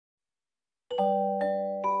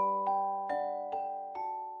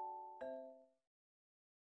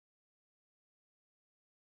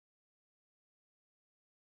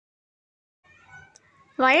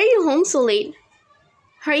Why are you home so late?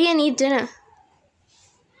 Hurry and eat dinner.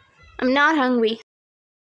 I'm not hungry.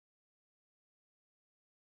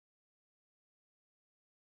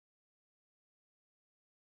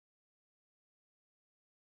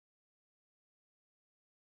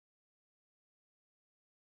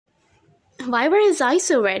 Why were his eyes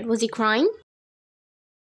so red? Was he crying?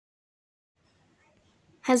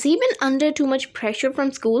 Has he been under too much pressure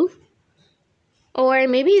from school? Or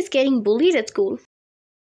maybe he's getting bullied at school.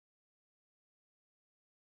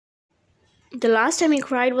 The last time he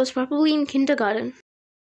cried was probably in kindergarten.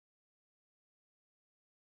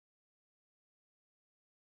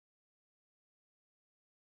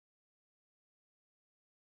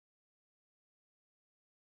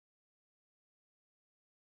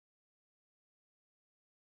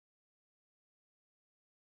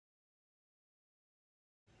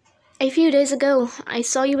 A few days ago, I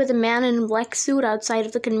saw you with a man in a black suit outside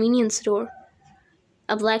of the convenience store.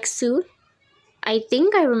 A black suit? I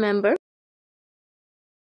think I remember.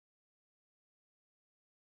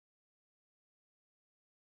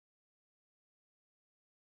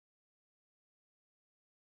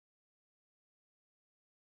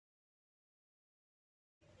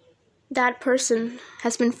 That person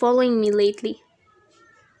has been following me lately.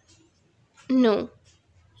 No,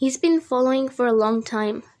 he's been following for a long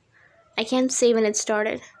time. I can't say when it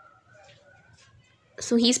started.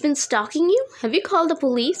 So he's been stalking you? Have you called the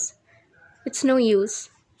police? It's no use.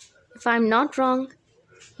 If I'm not wrong,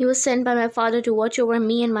 he was sent by my father to watch over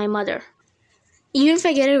me and my mother. Even if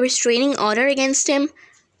I get a restraining order against him,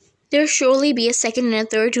 there'll surely be a second and a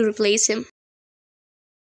third to replace him.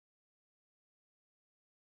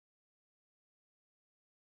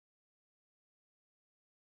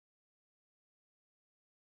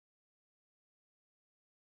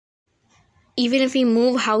 Even if we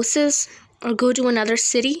move houses or go to another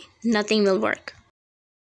city, nothing will work.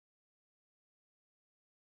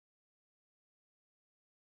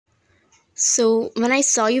 So, when I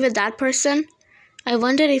saw you with that person, I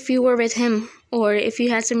wondered if you were with him or if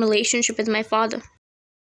you had some relationship with my father.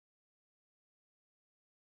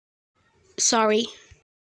 Sorry.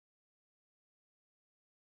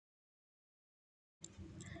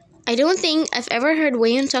 I don't think I've ever heard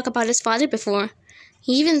Weiyun talk about his father before.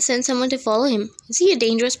 He even sent someone to follow him. Is he a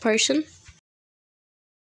dangerous person?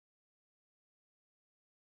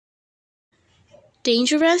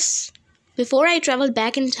 Dangerous? Before I traveled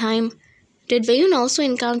back in time, did Weiyun also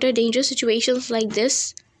encounter dangerous situations like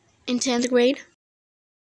this in 10th grade?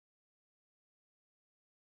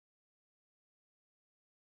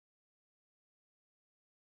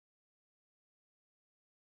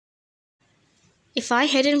 If I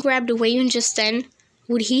hadn't grabbed Weiyun just then,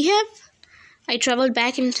 would he have? I traveled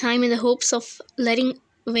back in time in the hopes of letting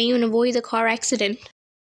Weiyun avoid the car accident.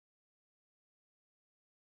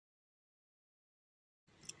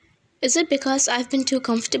 Is it because I've been too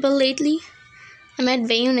comfortable lately? I met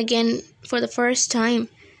Weiyun again for the first time,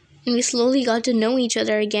 and we slowly got to know each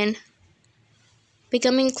other again.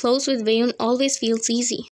 Becoming close with Weiyun always feels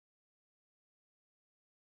easy.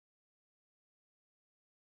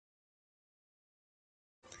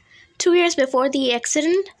 2 years before the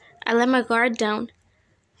accident, I let my guard down.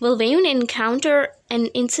 Will Weiyun encounter an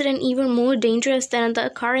incident even more dangerous than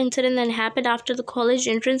the car incident that happened after the college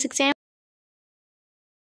entrance exam?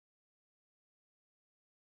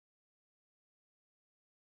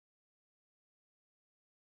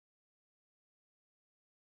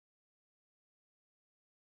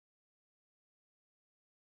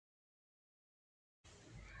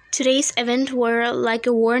 Today's event were like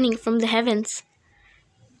a warning from the heavens,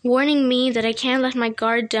 warning me that I can't let my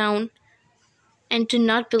guard down and to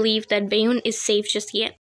not believe that Weiyun is safe just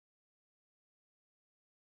yet.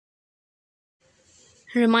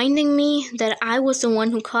 Reminding me that I was the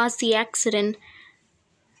one who caused the accident,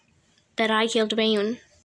 that I killed Weiyun.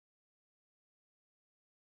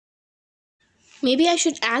 Maybe I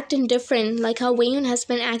should act indifferent like how Weiyun has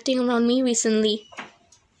been acting around me recently.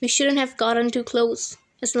 We shouldn't have gotten too close.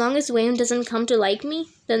 As long as Weiyun doesn't come to like me,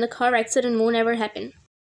 then the car accident won't ever happen.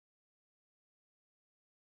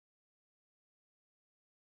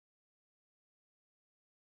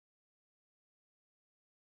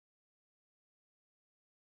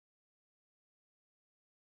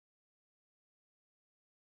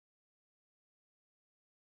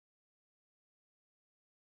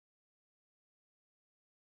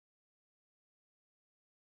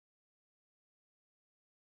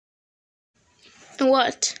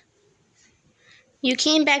 What? You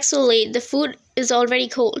came back so late, the food is already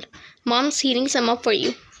cold. Mom's heating some up for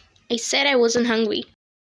you. I said I wasn't hungry.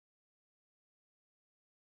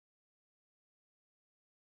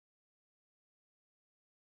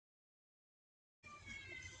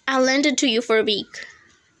 I'll lend it to you for a week.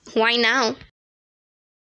 Why now?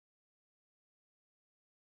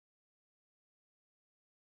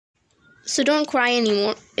 So don't cry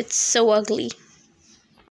anymore. It's so ugly.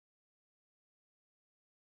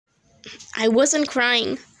 I wasn't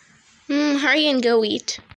crying. Hurry and go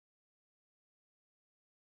eat.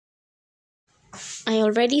 I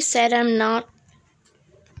already said I'm not.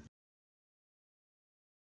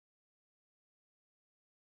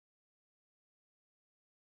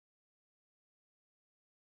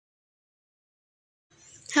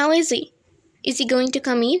 How is he? Is he going to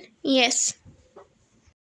come eat? Yes.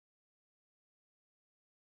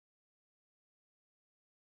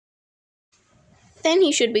 Then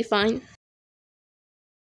he should be fine.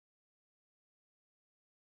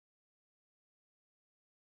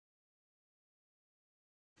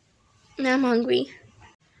 I'm hungry.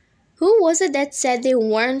 Who was it that said they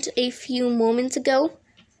weren't a few moments ago?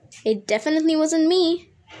 It definitely wasn't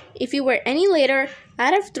me. If you were any later,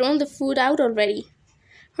 I'd have thrown the food out already.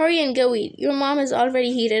 Hurry and go eat. Your mom has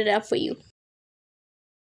already heated it up for you.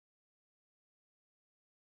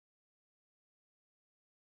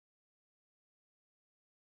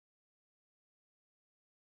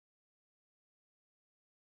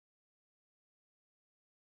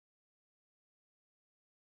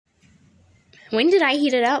 When did I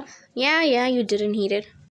heat it up? Yeah, you didn't heat it.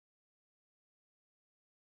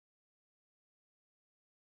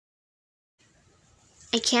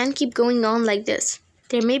 I can't keep going on like this.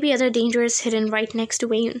 There may be other dangers hidden right next to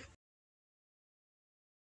Weiyun.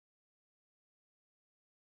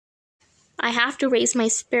 I have to raise my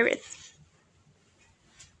spirit.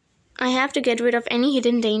 I have to get rid of any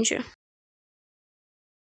hidden danger.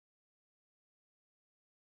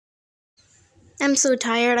 I'm so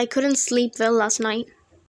tired I couldn't sleep well last night.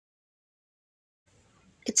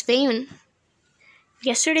 It's Weiyun.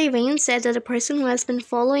 Yesterday, Weiyun said that the person who has been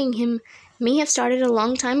following him may have started a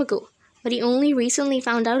long time ago, but he only recently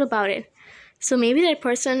found out about it. So maybe that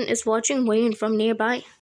person is watching Weiyun from nearby.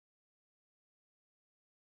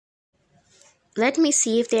 Let me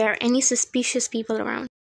see if there are any suspicious people around.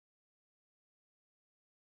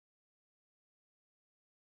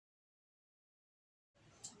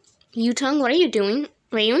 Yutong, what are you doing?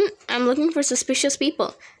 Weiyun, I'm looking for suspicious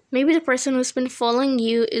people. Maybe the person who's been following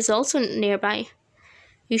you is also nearby.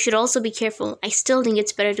 You should also be careful. I still think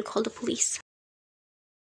it's better to call the police.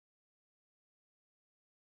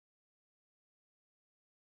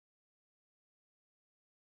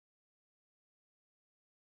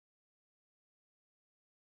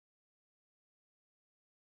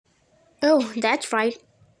 Oh, that's right.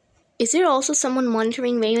 Is there also someone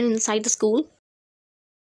monitoring Weiyun inside the school?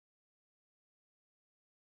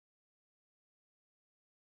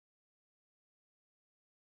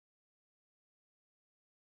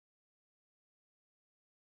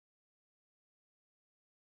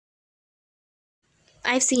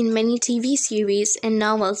 I've seen many TV series and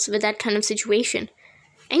novels with that kind of situation.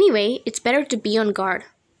 Anyway, it's better to be on guard.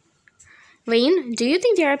 Weiyun, do you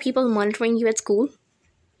think there are people monitoring you at school?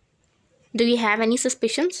 Do you have any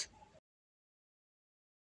suspicions?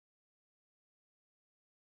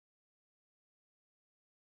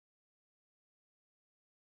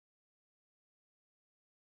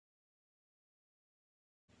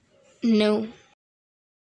 No.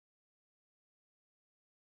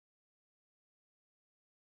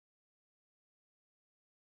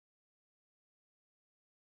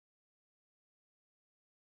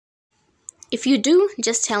 If you do,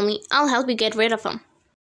 just tell me. I'll help you get rid of them.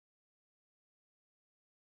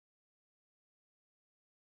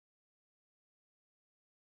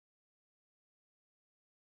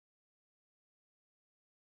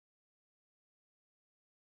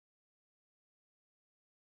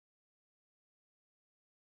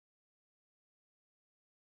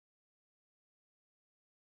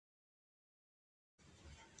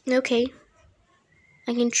 Okay.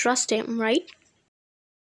 I can trust him, right?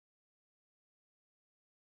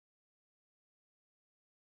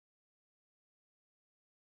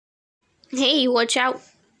 Hey, watch out.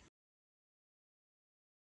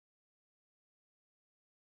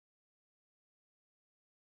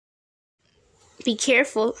 Be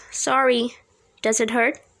careful. Sorry. Does it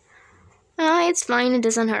hurt? It's fine. It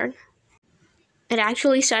doesn't hurt. It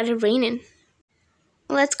actually started raining.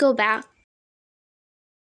 Let's go back.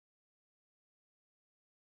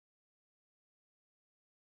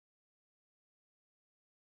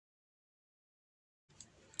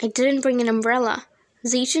 I didn't bring an umbrella.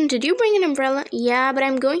 Zichin, did you bring an umbrella? Yeah, but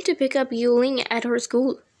I'm going to pick up Yuling at her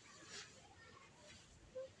school.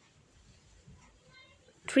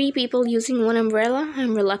 3 people using one umbrella?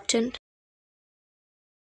 I'm reluctant.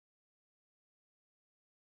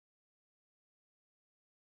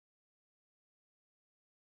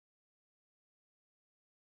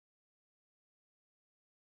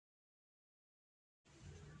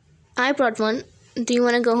 I brought one. Do you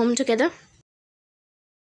want to go home together?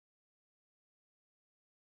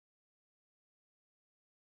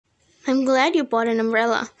 I'm glad you bought an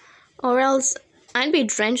umbrella, or else I'd be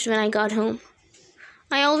drenched when I got home.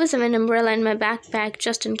 I always have an umbrella in my backpack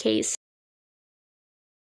just in case.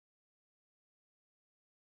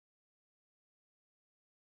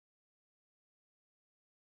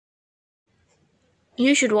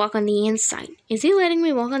 You should walk on the inside. Is he letting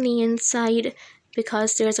me walk on the inside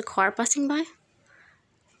because there's a car passing by?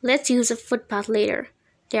 Let's use a footpath later.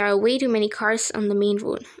 There are way too many cars on the main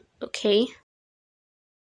road. Okay?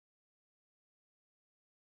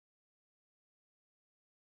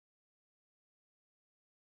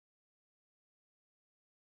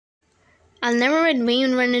 I'll never let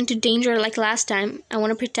Weiyun run into danger like last time. I want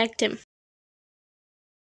to protect him.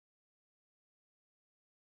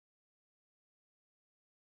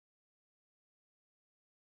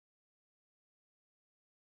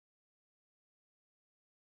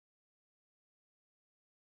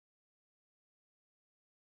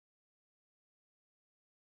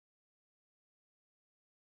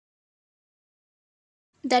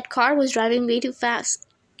 That car was driving way too fast.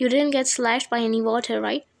 You didn't get slashed by any water,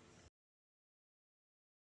 right?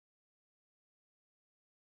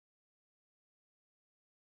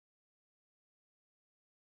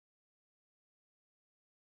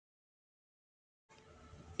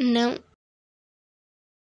 No.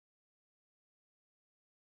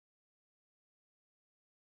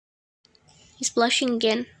 He's blushing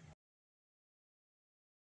again.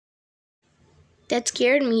 That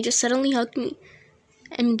scared me, just suddenly hugged me.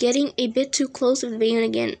 I'm getting a bit too close with Weiyun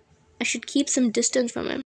again. I should keep some distance from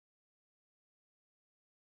him.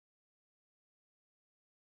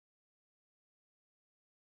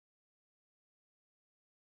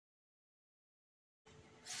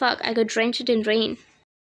 Fuck, I got drenched in rain.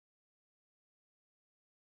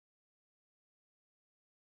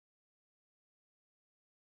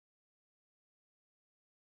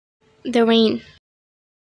 The rain.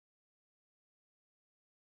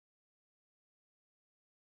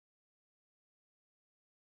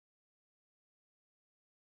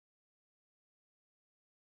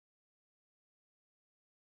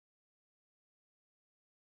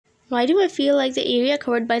 Why do I feel like the area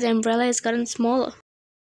covered by the umbrella has gotten smaller?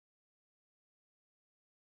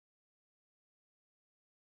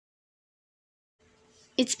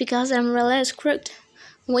 It's because the umbrella is crooked.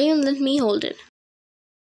 Weiyun let me hold it.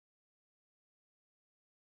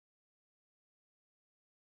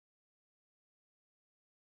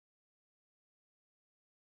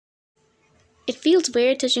 It feels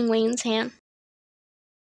weird touching Weiyun's hand.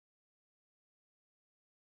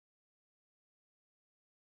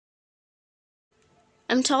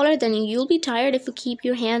 I'm taller than you. You'll be tired if you keep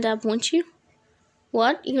your hand up, won't you?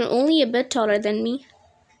 What? You're only a bit taller than me.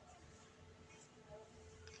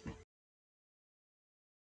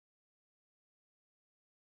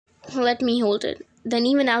 Let me hold it. Then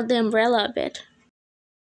even out the umbrella a bit.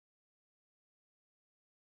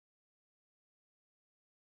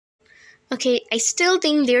 Okay, I still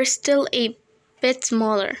think they're still a bit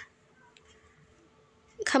smaller.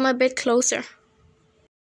 Come a bit closer.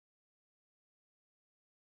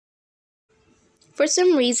 For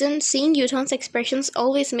some reason, seeing Yuton's expressions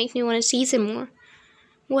always make me want to seize him more.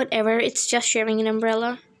 Whatever, it's just sharing an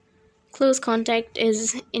umbrella. Close contact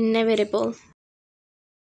is inevitable.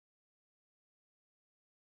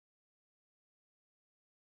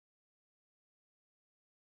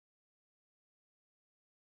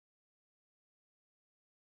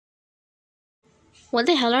 What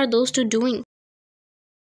the hell are those two doing?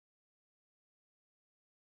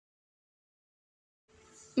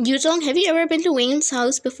 Yutong, have you ever been to Wayne's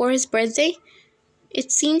house before his birthday?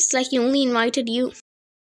 It seems like he only invited you.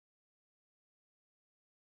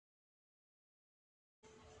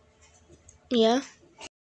 Yeah?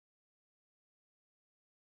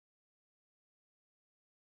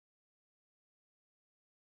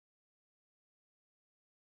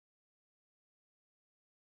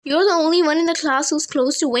 You're the only one in the class who's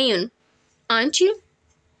close to Wayne, aren't you?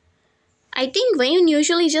 I think Wayne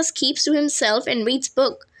usually just keeps to himself and reads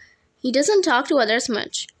book. He doesn't talk to others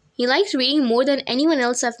much. He likes reading more than anyone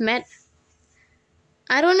else I've met.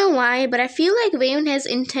 I don't know why, but I feel like Wayne has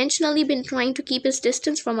intentionally been trying to keep his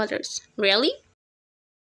distance from others. Really?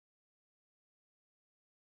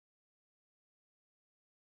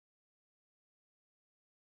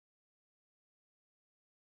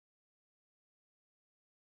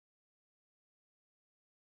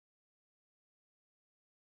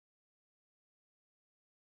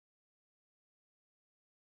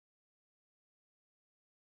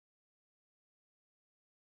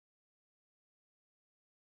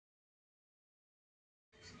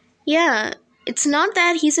 Yeah, it's not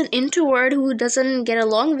that he's an introvert who doesn't get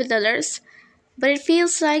along with others, but it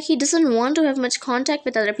feels like he doesn't want to have much contact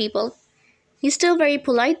with other people. He's still very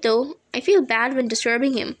polite though. I feel bad when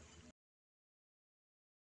disturbing him.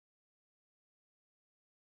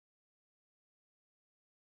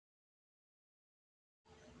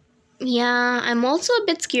 Yeah, I'm also a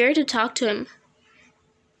bit scared to talk to him,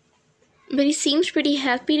 but he seems pretty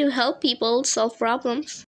happy to help people solve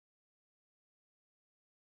problems.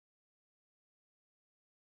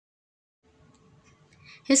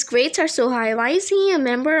 His grades are so high. Why is he a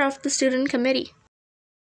member of the student committee?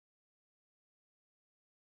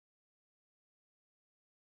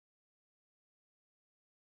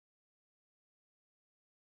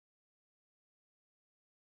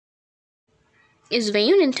 Is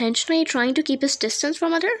Weiyun intentionally trying to keep his distance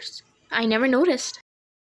from others? I never noticed.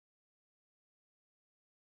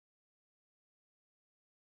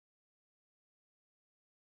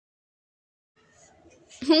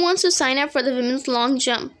 Who wants to sign up for the women's long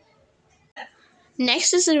jump?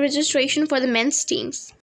 Next is the registration for the men's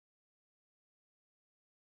teams.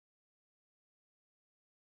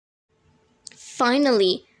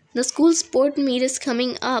 Finally, the school sport meet is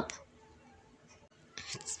coming up.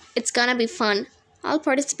 It's gonna be fun. I'll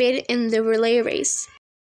participate in the relay race.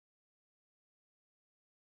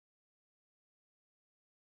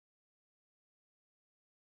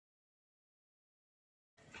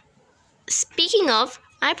 Speaking of,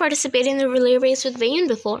 I participated in the relay race with Weiyun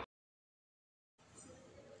before.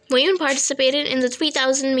 Weiyun participated in the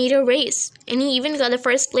 3,000-meter race, and he even got the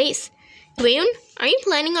first place. Weiyun, are you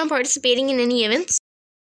planning on participating in any events?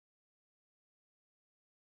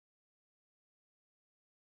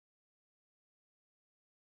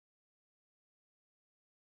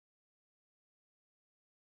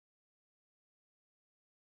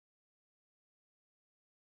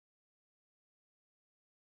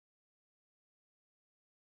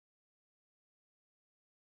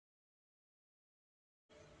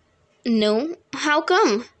 No. How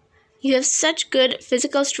come? You have such good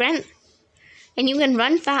physical strength, and you can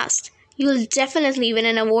run fast. You'll definitely win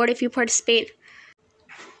an award if you participate.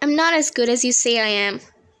 I'm not as good as you say I am.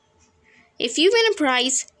 If you win a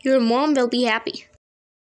prize, your mom will be happy.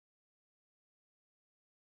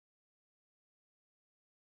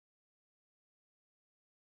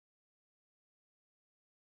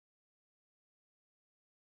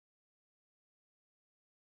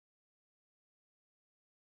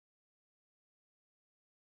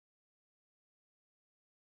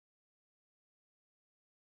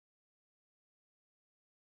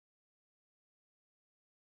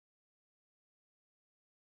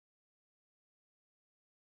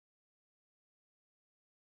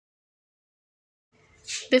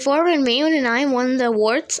 Before, when Mayun and I won the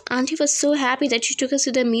awards, Auntie was so happy that she took us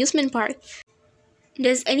to the amusement park.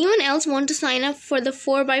 Does anyone else want to sign up for the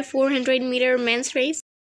 4x400-meter men's race?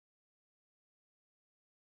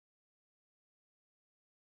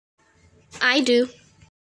 I do.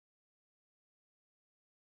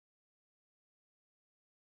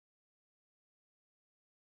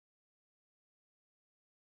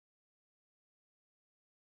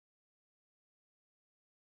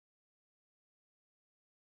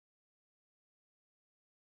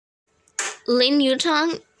 Lin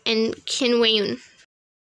Yutong and Kin Weiyun.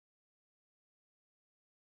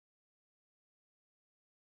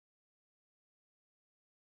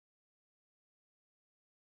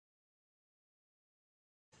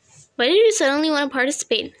 Why did you suddenly want to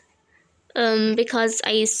participate? Because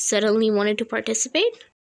I suddenly wanted to participate?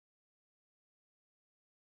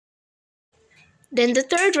 Then the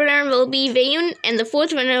third runner will be Weiyun and the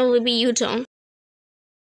fourth runner will be Yutong.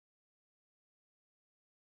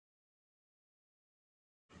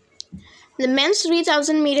 The men's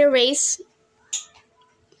 3,000-meter race.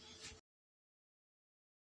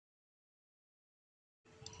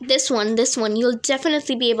 This one, you'll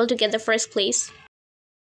definitely be able to get the first place.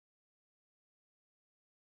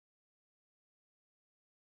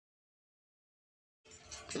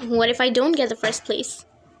 What if I don't get the first place?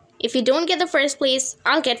 If you don't get the first place,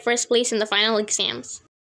 I'll get first place in the final exams.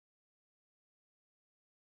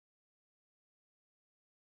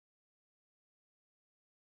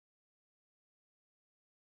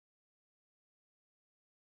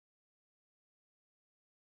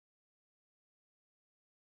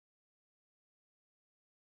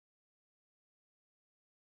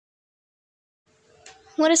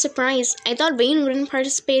 What a surprise. I thought Wayne wouldn't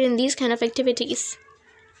participate in these kind of activities.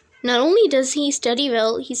 Not only does he study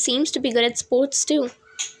well, he seems to be good at sports too.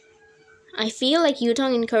 I feel like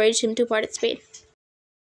Yutong encouraged him to participate.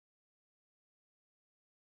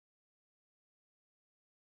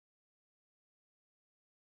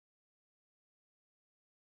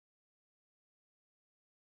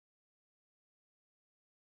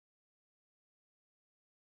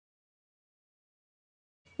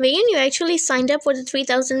 Weiyun, you actually signed up for the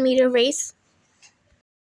 3,000-meter race?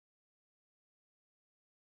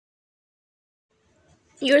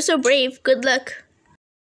 You're so brave. Good luck.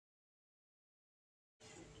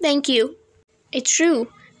 Thank you. It's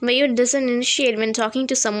true. Weiyun doesn't initiate when talking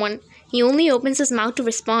to someone. He only opens his mouth to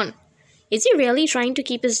respond. Is he really trying to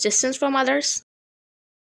keep his distance from others?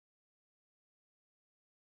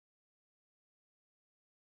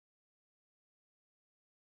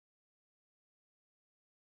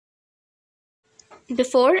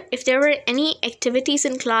 Before, if there were any activities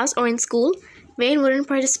in class or in school, Wayne wouldn't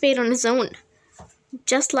participate on his own.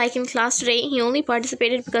 Just like in class today, he only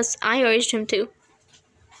participated because I urged him to.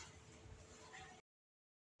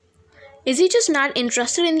 Is he just not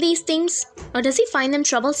interested in these things? Or does he find them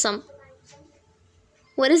troublesome?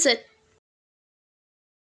 What is it?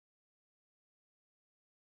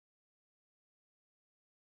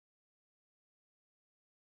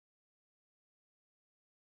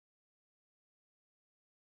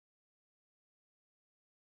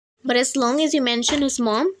 But as long as you mention his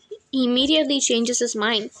mom, he immediately changes his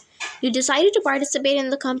mind. You decided to participate in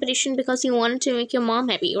the competition because you wanted to make your mom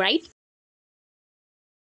happy, right?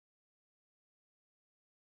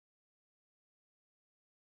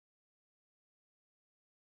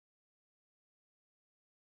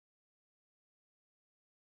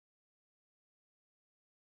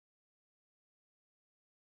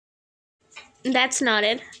 That's not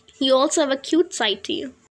it. You also have a cute side to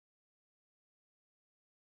you.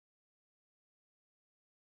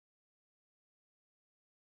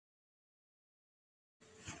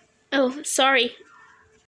 Oh, sorry.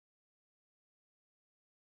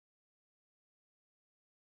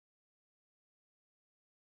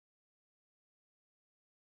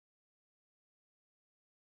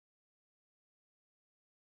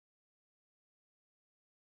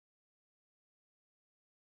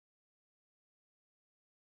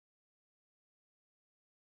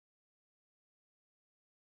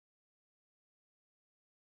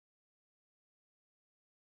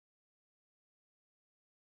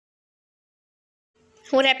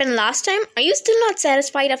 What happened last time? Are you still not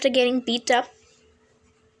satisfied after getting beat up?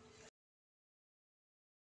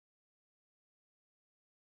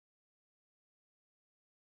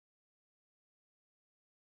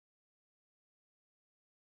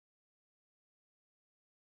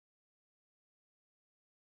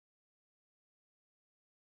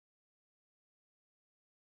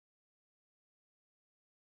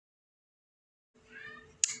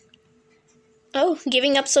 Oh,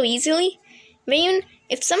 giving up so easily? Weiyun,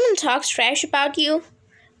 if someone talks trash about you,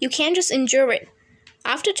 you can't just endure it.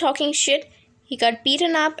 After talking shit, he got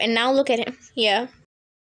beaten up and now look at him. Yeah.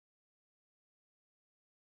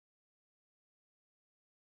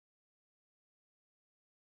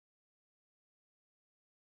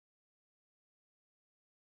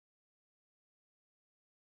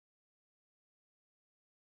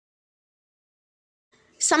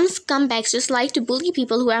 Some scumbags just like to bully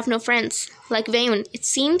people who have no friends. Like Weiyun, it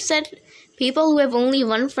seems that people who have only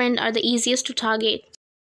one friend are the easiest to target.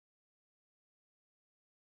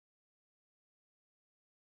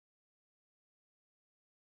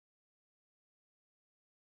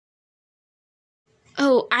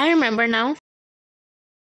 Oh, I remember now.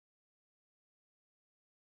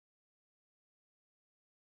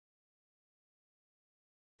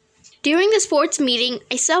 During the sports meeting,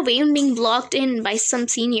 I saw Weiyun being blocked in by some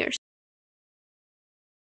seniors.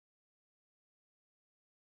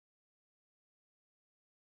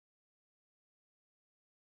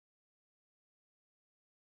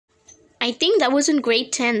 I think that was in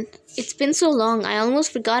grade 10. It's been so long, I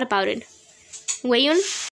almost forgot about it. Weiyun,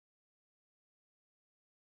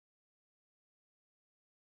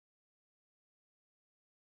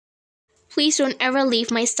 please don't ever leave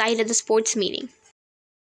my side at the sports meeting.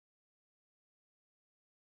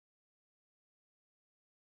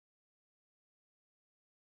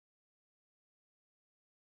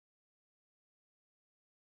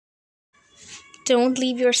 Don't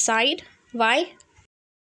leave your side? Why?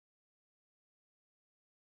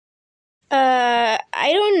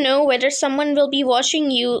 I don't know whether someone will be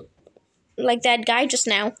watching you like that guy just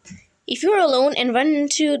now. If you're alone and run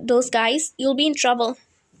into those guys, you'll be in trouble.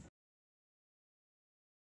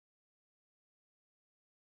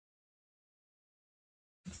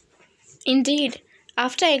 Indeed,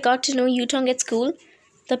 after I got to know Yutong at school,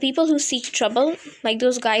 the people who seek trouble, like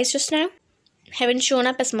those guys just now, haven't shown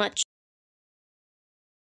up as much.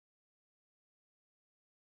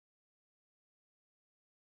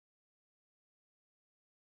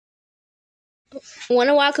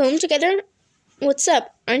 Wanna walk home together? What's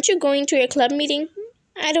up? Aren't you going to your club meeting?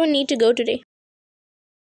 I don't need to go today.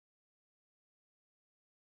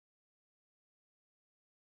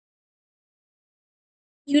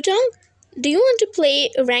 Yutong, do you want to play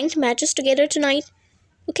ranked matches together tonight?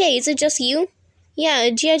 Okay, is it just you? Yeah,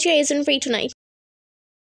 Jia isn't free tonight.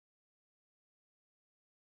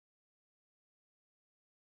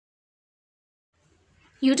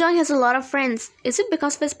 Yutong has a lot of friends. Is it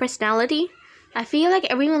because of his personality? I feel like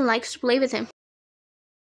everyone likes to play with him.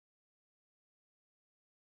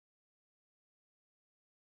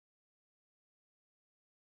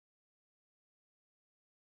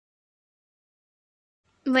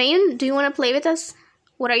 Weiyun, do you want to play with us?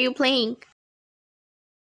 What are you playing?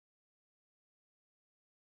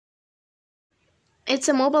 It's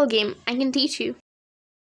a mobile game. I can teach you.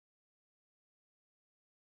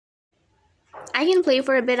 I can play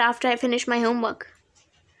for a bit after I finish my homework.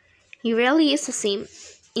 He really is the same,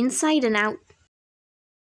 inside and out.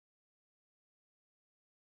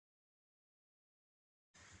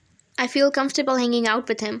 I feel comfortable hanging out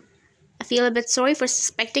with him. I feel a bit sorry for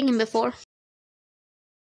suspecting him before.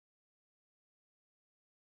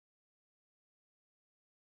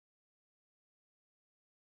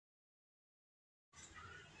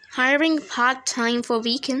 Hiring part-time for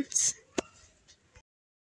weekends.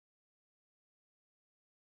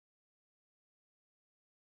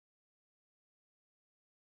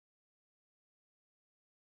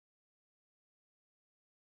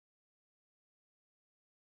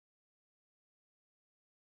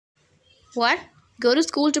 What? Go to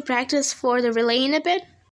school to practice for the relay in a bit?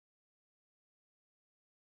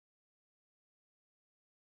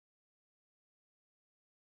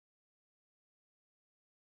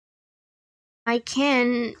 I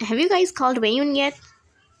can. Have you guys called Weiyun yet?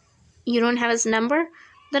 You don't have his number?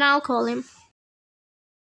 Then I'll call him.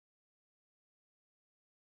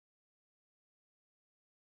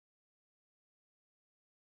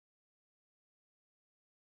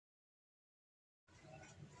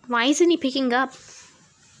 Why isn't he picking up?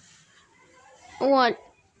 What?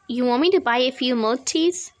 You want me to buy a few milk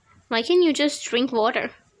teas? Why can't you just drink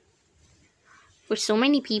water? For so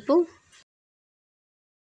many people?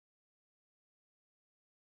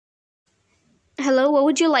 Hello, what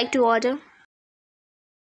would you like to order?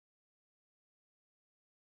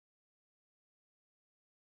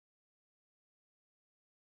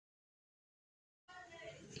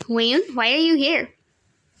 Wayne, why are you here?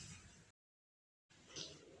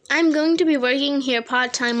 I'm going to be working here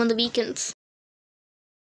part-time on the weekends.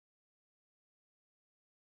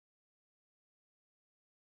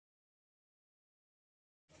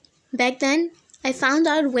 Back then, I found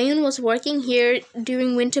out Wayne was working here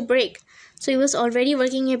during winter break, so he was already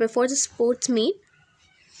working here before the sports meet.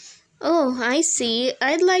 Oh, I see.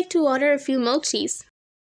 I'd like to order a few milk teas.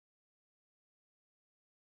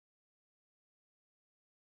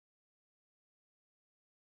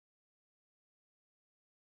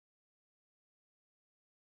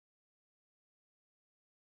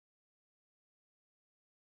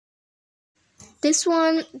 This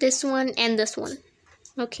one, and this one.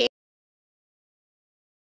 Okay.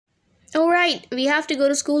 Alright, we have to go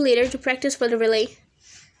to school later to practice for the relay.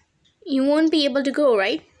 You won't be able to go,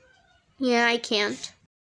 right? Yeah, I can't.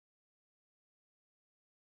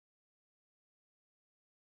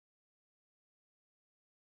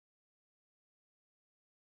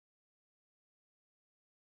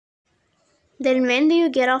 Then when do you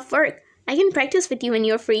get off work? I can practice with you when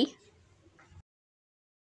you're free.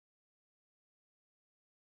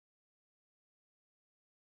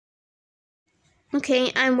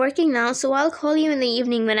 Okay, I'm working now, so I'll call you in the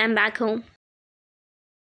evening when I'm back home.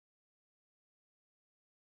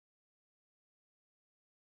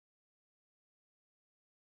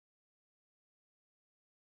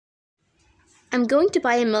 I'm going to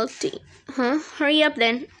buy a milk tea. Huh? Hurry up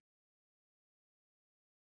then.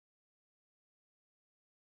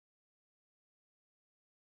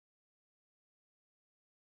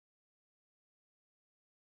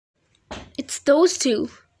 It's those two.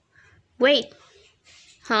 Wait.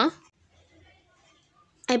 Huh?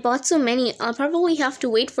 I bought so many, I'll probably have to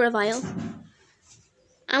wait for a while.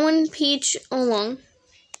 I want peach oolong.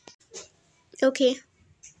 Okay.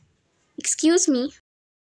 Excuse me.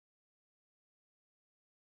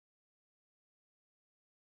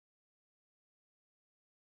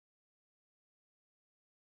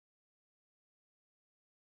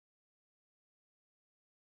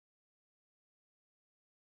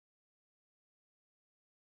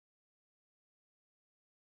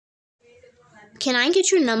 Can I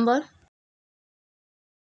get your number?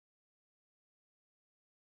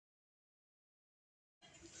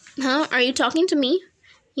 Huh? Are you talking to me?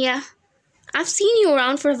 Yeah. I've seen you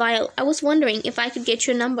around for a while. I was wondering if I could get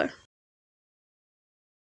your number.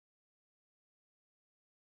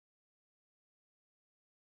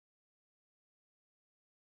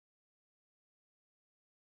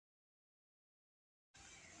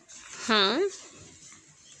 Huh?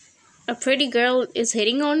 A pretty girl is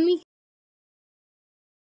hitting on me?